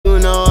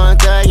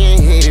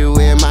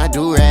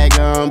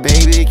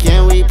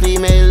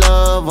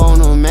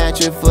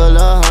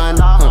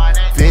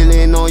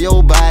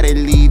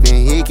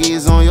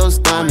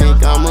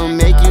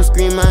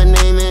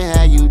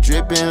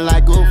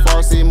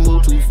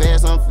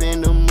fast, I'm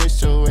finna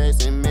mush your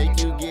ass and make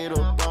you get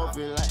up off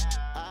it like.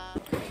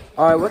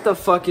 Alright, what the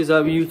fuck is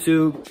up,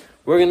 YouTube?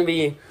 We're gonna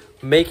be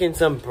making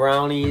some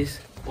brownies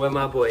with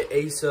my boy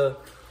Asa.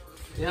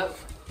 Yep.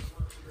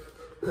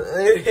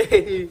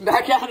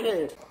 Back at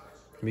it.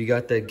 We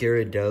got the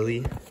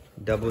Ghirardelli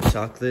double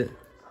chocolate.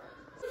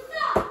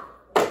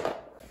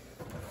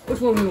 Which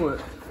one we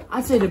want?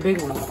 I'd say the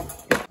big one.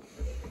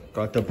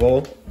 Got the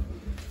bowl.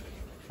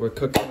 We're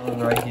cooking on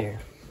right here.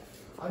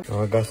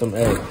 Oh, I got some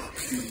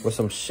eggs with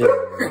some shit.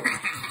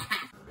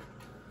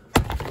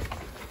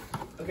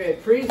 Okay,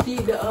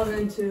 preheat the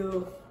oven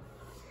to,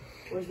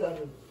 where's the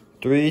oven?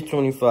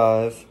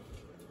 325.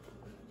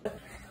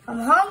 I'm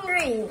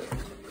hungry.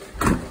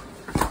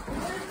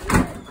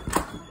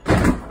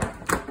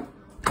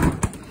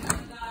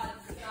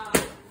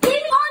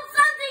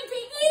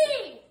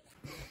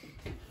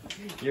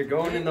 You're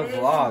going in the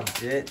vlog,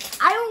 bitch.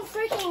 I don't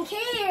freaking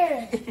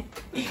care.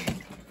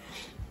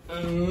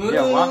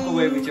 Yeah, walk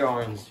away with your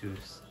orange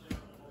juice.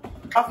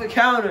 Off the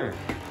counter.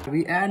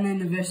 We adding in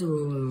the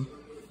vegetable oil.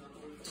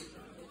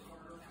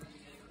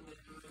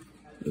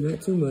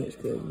 Not too much,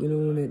 cause you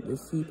don't want it to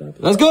seep out.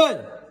 That's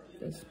good.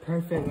 That's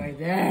perfect right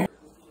there.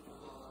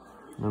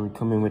 Now we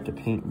come in with the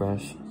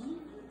paintbrush.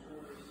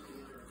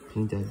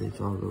 Paint that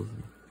bitch all over.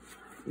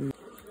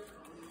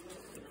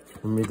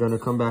 And we're gonna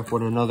come back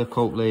with another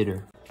coat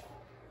later.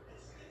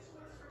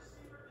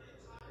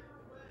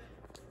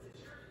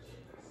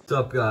 What's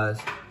up, guys?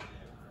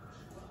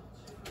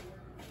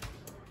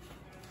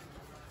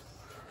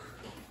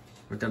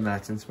 With the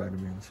matching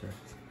Spider-Man shirt.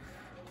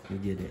 You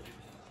get it.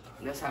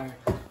 That's hard.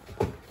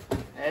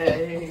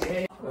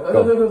 Hey.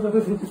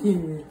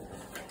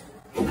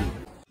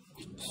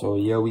 So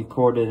yeah, we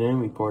poured it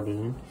in.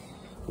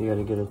 You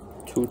gotta get a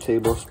 2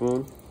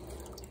 tablespoons.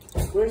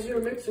 Where's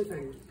your mixer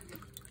thing?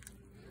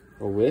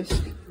 A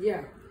whisk?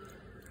 Yeah.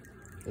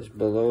 It's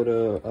below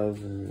the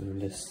oven.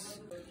 This.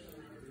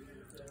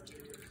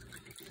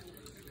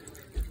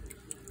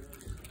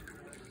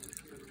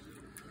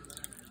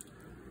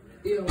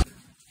 Ew.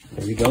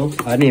 There we go.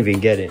 I didn't even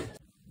get it.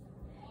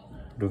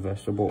 The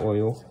vegetable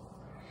oil.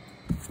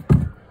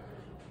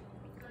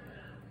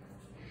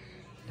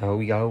 Now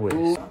we got a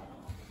whisk.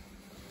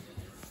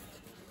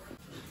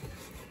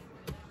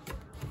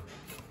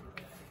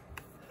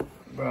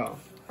 Bro.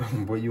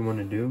 What you want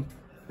to do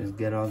is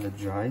get all the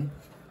dry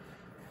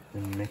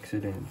and mix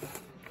it in.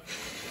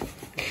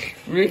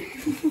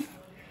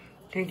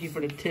 Thank you for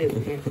the tip,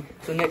 man.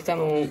 So next time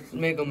I won't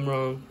make them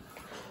wrong.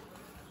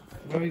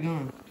 Where are we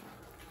going?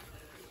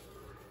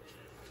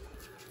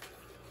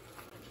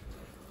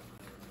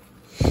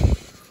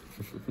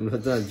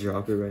 Let's not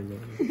drop it right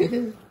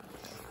now.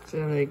 So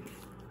like,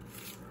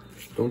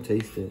 don't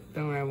taste it.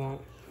 Don't worry, I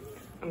won't.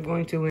 I'm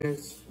going to when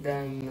it's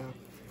done.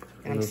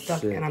 And I'm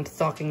stuck. Shit. And I'm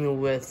stocking the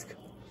whisk.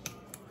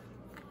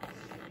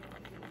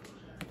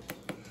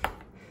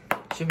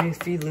 Should we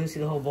feed Lucy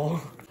the whole bowl?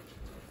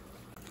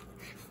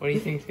 What do you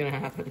think is gonna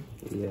happen?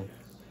 Yeah.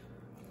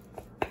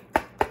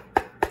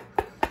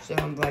 So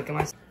I'm like, am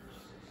I?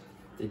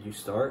 Did you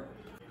start?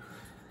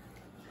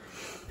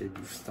 Did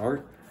you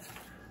start?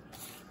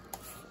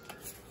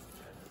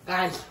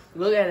 Guys,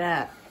 look at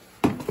that.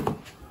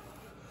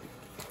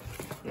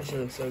 That shit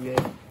looks so good.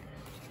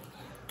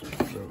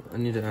 Bro, I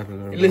need to have a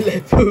little. It looks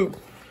like poop.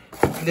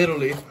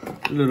 Literally.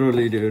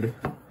 Literally, dude.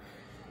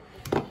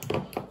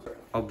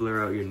 I'll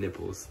blur out your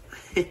nipples.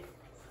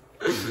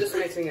 Just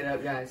mixing it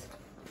up, guys.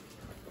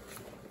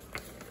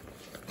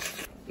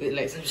 Look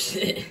like some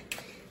shit.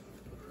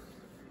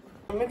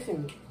 I'm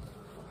mixing.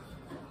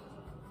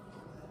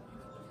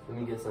 Let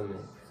me get some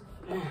mix.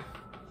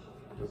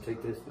 We'll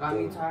take this.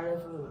 I'm tired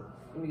of food.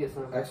 Let me get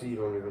some. Actually, you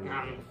don't even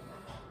know.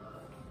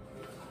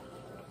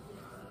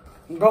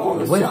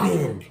 Bro,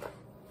 whipping.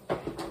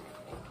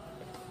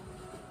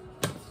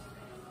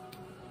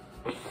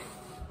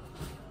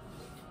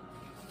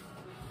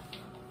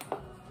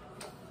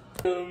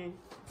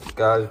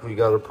 Guys, we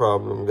got a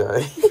problem,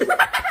 guys.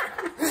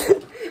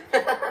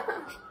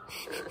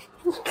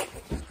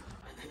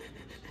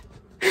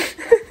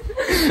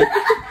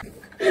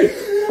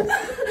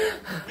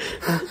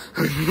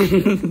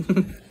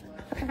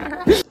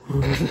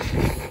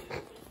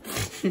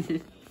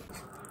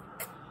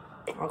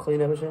 I'll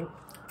clean up a shit.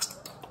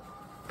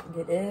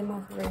 Get in my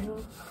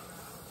refrigerator.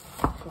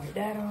 Like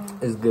that on.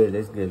 It's good,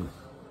 it's good.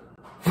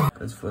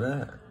 That's for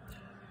that.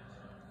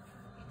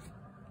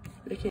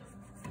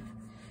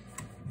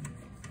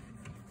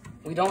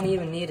 We don't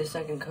even need a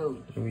second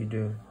coat. We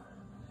do.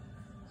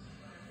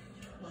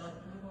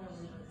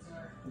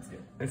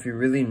 If you're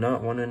really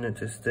not wanting it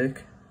to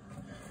stick,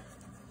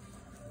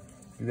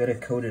 you gotta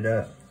coat it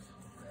up.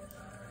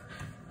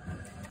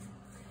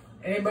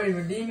 Everybody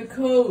redeem your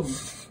code.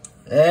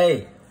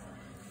 Hey,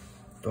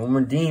 don't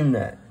redeem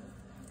that.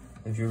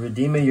 If you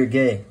redeem it, you're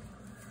gay.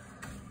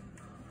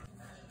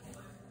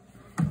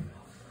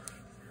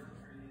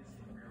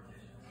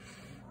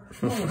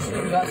 Oh,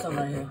 shit, we got some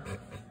right here.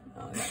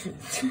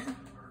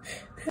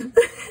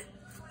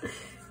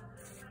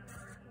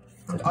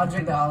 I'll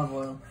drink the olive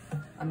oil.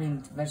 I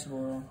mean, vegetable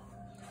oil.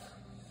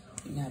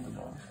 You got the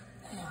ball.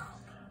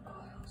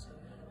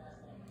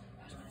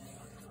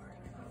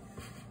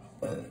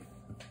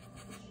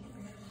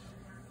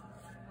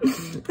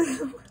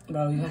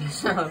 Bro, you gotta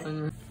stop.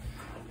 You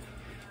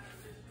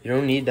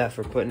don't need that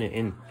for putting it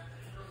in.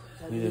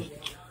 You just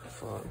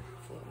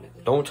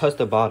don't touch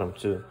the bottom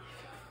too.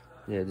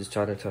 Yeah, just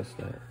try to touch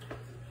that.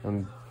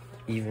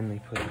 Evenly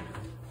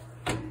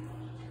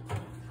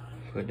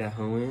put that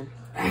hoe in.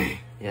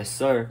 Yes,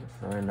 sir.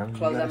 All right, now you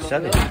gotta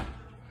shut it.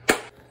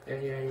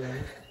 Yeah.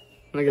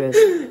 Look at this.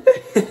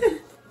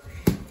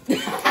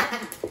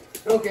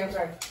 Okay, I'm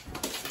sorry.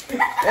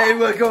 Hey,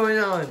 what's going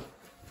on?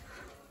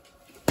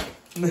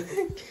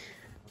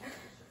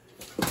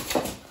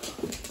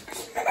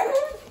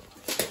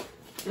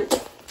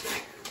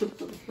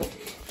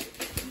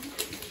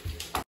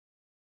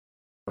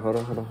 Hold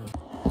on.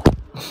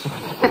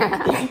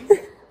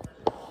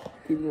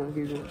 Keep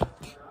going.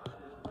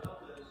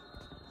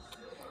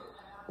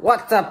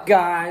 What's up,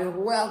 guys?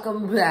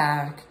 Welcome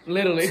back.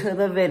 Literally. To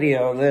the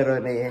video,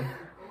 literally.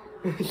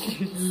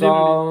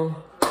 So,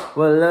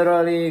 we're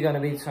literally gonna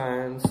be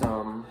trying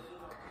some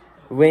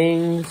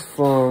wings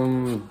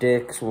from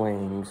Dick's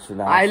Wings.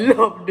 I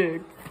love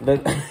Dick.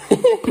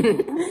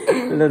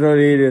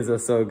 Literally, these are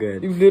so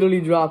good. You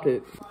literally dropped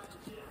it.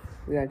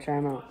 We gotta try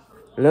them out.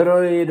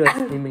 Literally, they're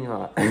steaming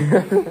hot.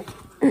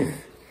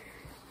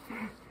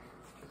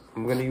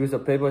 I'm gonna use a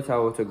paper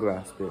towel to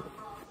grasp it.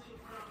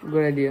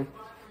 Good idea.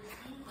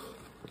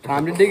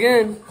 Time to dig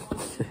in.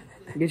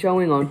 Get your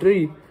wing on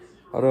 3.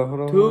 Hold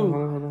on.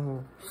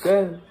 2.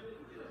 Good.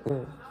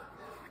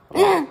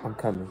 I'm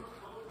coming.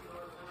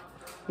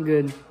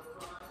 Good.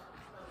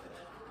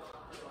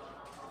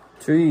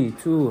 3,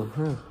 2,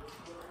 huh?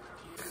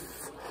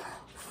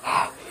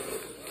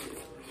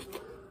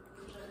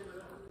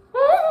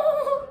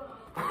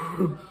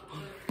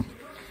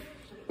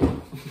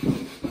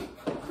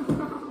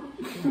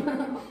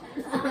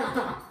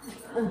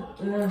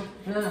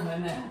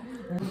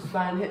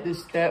 Spine hit this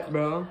step,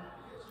 bro.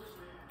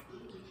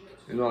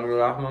 You want to go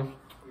last one?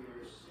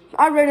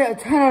 I rated it a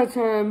 10 out of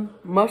 10.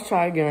 Must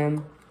try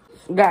again.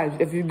 Guys,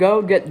 if you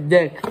go get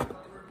Dick,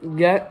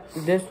 get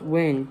this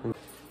wing.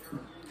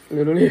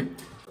 Literally.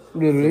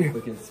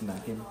 Fucking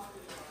smacking.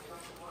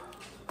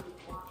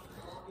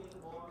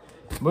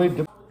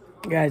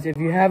 Guys, if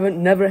you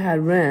never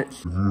had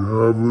ranch.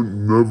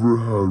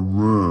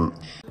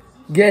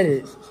 Get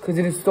it, because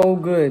it is so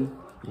good.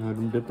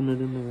 I'm dipping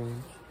it in the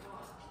ranch.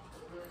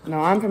 No,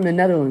 I'm from the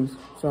Netherlands,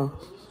 so.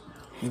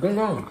 Good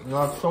now. You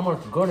have so much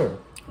gooder.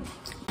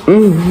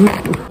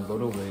 Go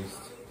to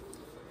waste.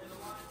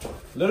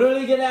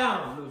 Literally get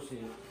down, Lucy.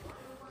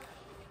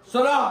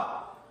 Shut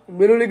up! I'm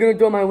literally gonna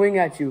throw my wing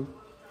at you.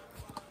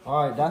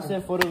 Alright, that's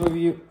it for the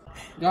review.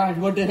 Guys,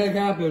 what the heck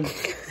happened?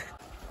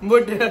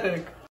 What the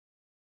heck?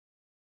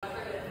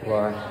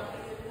 Why?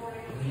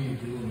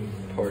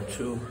 Part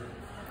 2.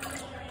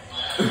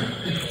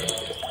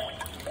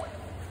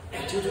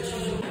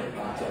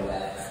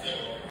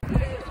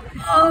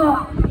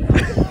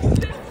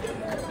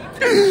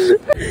 Dude,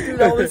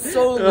 that was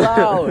so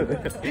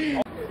loud.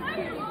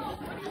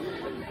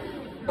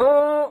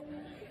 Oh.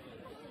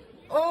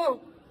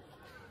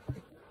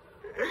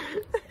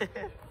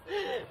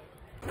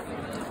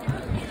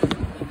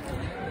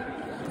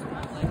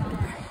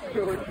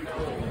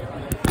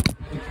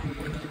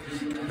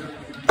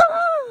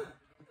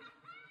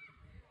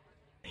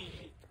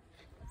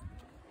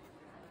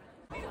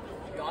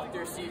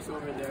 Dr. C's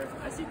over there.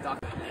 I see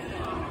Dr.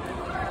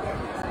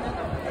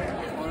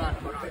 Hold on.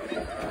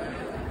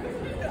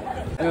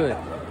 Good.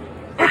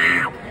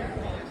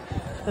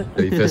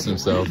 He pissed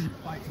himself.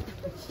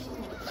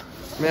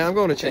 Man, I'm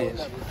going to change.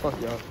 Fuck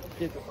y'all.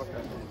 Get the fuck out.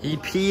 He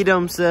peed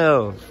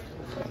himself.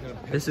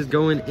 This is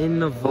going in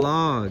the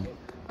vlog.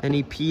 And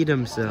he peed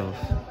himself.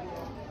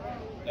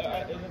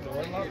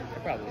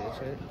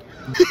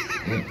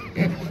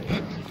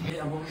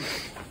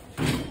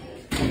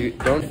 You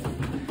don't.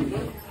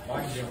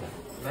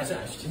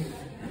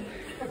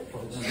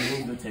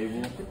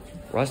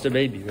 Watch the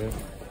baby, man.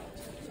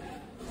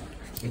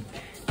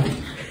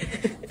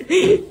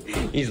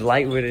 He's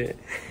light with it.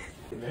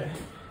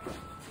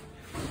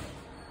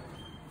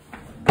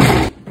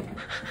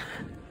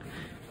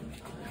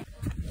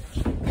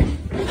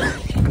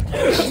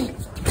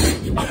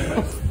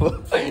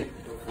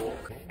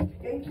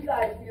 Thank you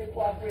guys for your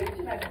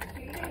cooperation. I'm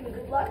cheating and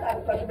good luck.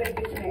 I've got to make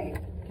this name.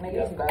 Can I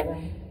use the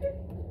bathroom?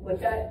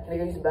 What's that? Can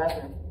I use the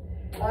bathroom?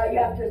 You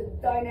have to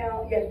sign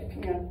out. Yes,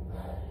 you can.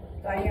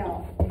 Sign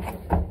out.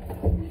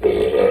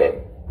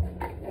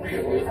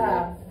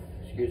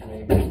 Excuse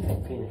me.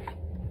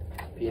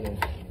 Penis.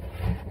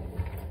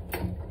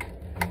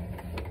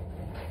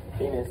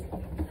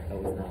 That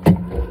was not.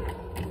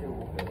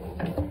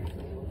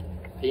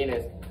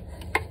 Penis.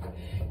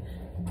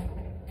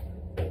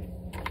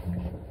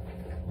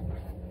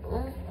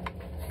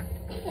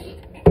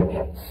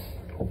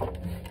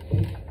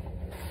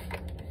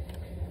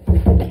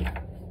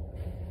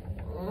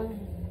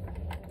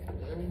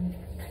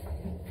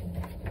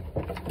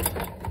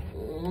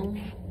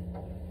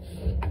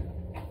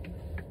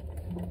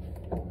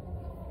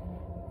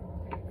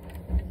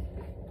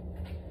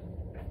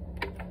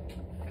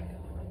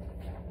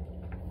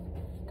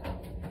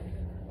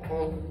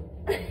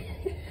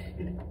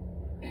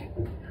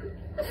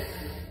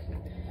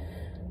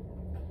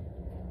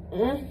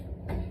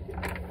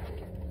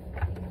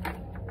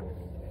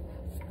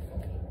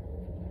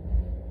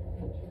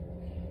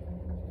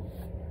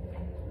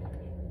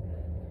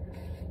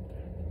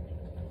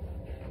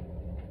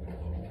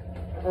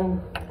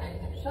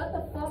 Shut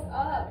the fuck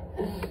up.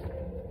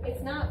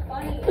 It's not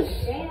funny.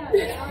 Damn,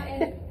 you're not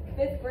in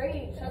 5th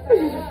grade. Shut the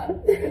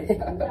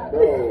fuck up.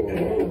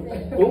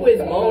 Who is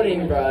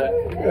moaning, bro?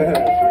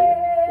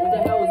 Who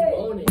the hell is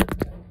moaning?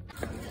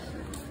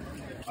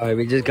 Alright,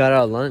 we just got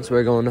our lunch.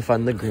 We're going to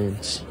find the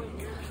Grinch.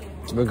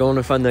 We're going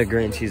to find the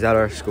Grinch. He's at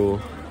our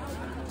school.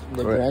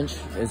 The Grinch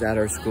is at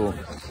our school.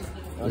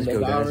 Let's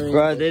go, guys.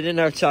 Bro, they didn't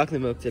have chocolate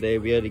milk today.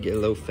 We had to get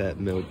low-fat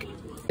milk.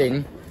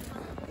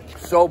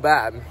 So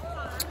bad.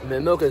 The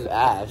milk is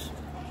ass.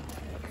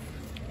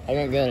 I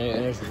can't get it,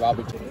 and it's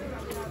Robbie.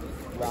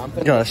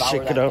 You gotta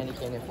shake it up.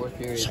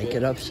 Shake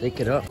it up, shake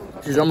it up.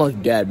 She's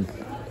almost dead.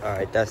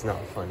 Alright, that's not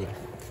funny.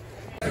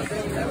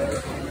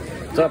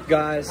 What's up,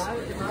 guys?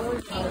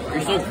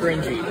 You're so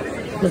cringy.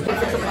 Can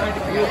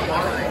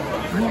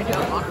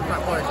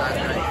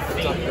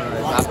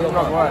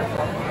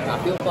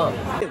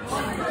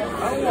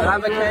I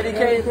have a candy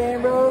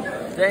cane, bro?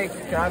 Thanks.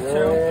 Can I have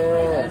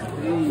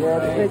two?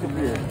 Yeah, take a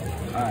beer.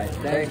 Alright,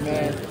 thanks,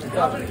 man.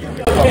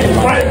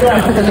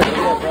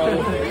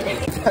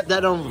 Put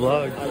that on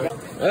vlog.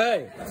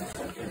 Hey!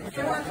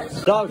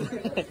 Stop!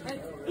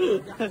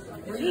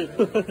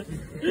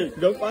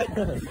 Go fight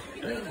us.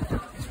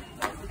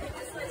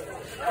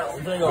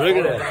 Look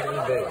at that.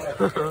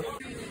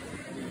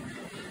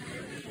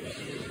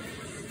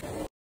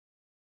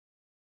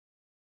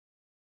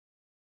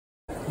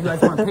 You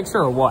guys want a picture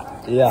or what?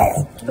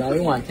 Yeah. No, we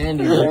want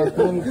candy. I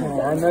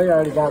know you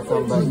already got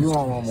some, but you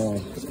want one more.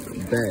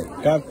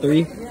 Bet. Got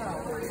 3? I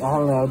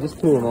don't know, just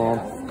 2, man.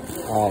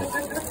 Alright.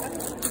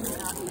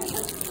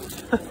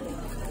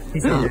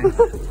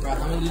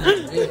 How many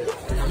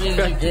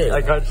did you get?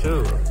 I got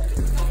 2.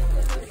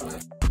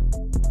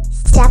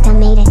 Stop, I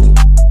made it.